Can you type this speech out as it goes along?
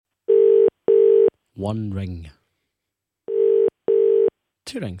1 ring.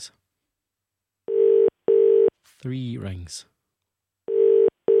 2 rings. 3 rings.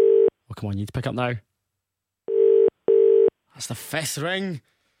 Oh, come on, you need to pick up now. That's the 5th ring.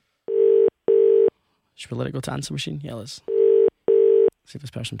 Should we let it go to answer machine? Yeah, let's see if this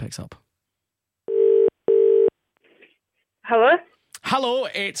person picks up. Hello? Hello,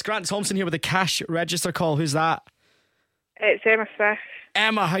 it's Grant Thomson here with the cash register call. Who's that? It's Emma Smith.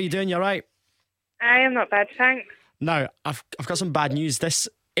 Emma, how you doing? You all right? I am not bad, thanks. Now, I've got some bad news. This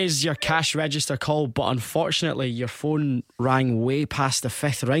is your cash register call, but unfortunately your phone rang way past the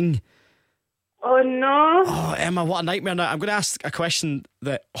 5th ring. Oh no. Oh, Emma, what a nightmare. Now, I'm going to ask a question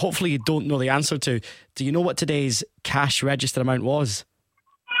that hopefully you don't know the answer to. Do you know what today's cash register amount was?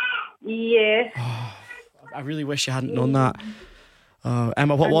 Yeah. Oh, I really wish you hadn't known that.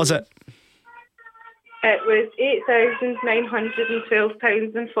 Emma, what was it? It was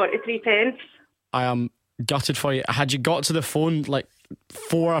 £8,912.43. I am gutted for you. Had you got to the phone like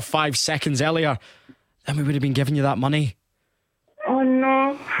 4 or 5 seconds earlier, then we would have been giving you that money. Oh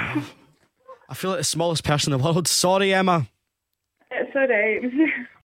no. I feel like the smallest person in the world. Sorry, Emma. It's alright.